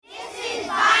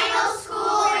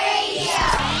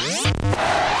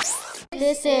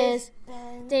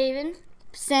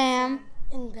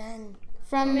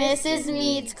from Mrs.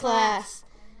 Mead's class.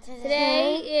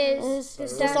 Today is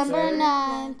December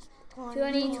 9th,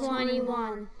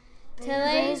 2021.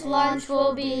 Today's lunch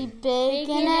will be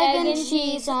bacon, egg, and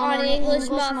cheese on an English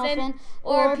muffin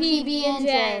or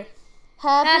PB&J.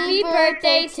 Happy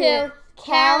birthday to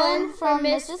Callan from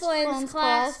Mrs. Flynn's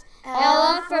class,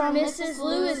 Ella from Mrs.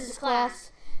 Lewis's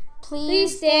class.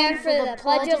 Please stand for the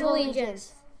Pledge of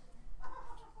Allegiance.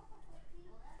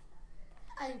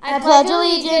 I pledge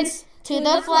allegiance to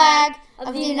the flag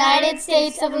of the United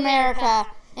States of America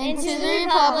and to the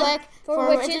republic for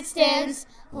which it stands,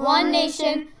 one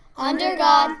nation, under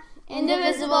God,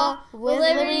 indivisible, with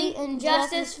liberty and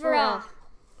justice for all.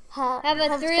 Have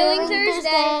a thrilling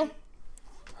Thursday.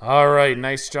 All right,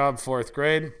 nice job, 4th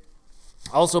grade.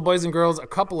 Also, boys and girls, a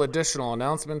couple additional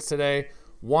announcements today.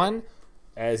 One,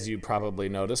 as you probably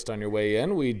noticed on your way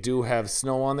in, we do have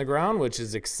snow on the ground, which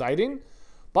is exciting.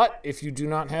 But if you do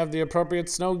not have the appropriate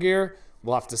snow gear,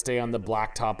 we'll have to stay on the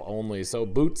blacktop only. So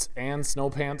boots and snow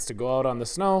pants to go out on the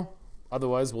snow.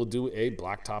 Otherwise, we'll do a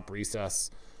blacktop recess.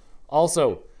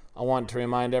 Also, I want to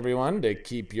remind everyone to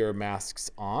keep your masks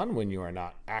on when you are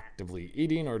not actively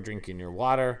eating or drinking your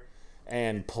water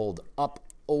and pulled up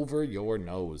over your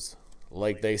nose.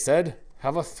 Like they said,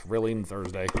 have a thrilling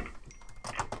Thursday.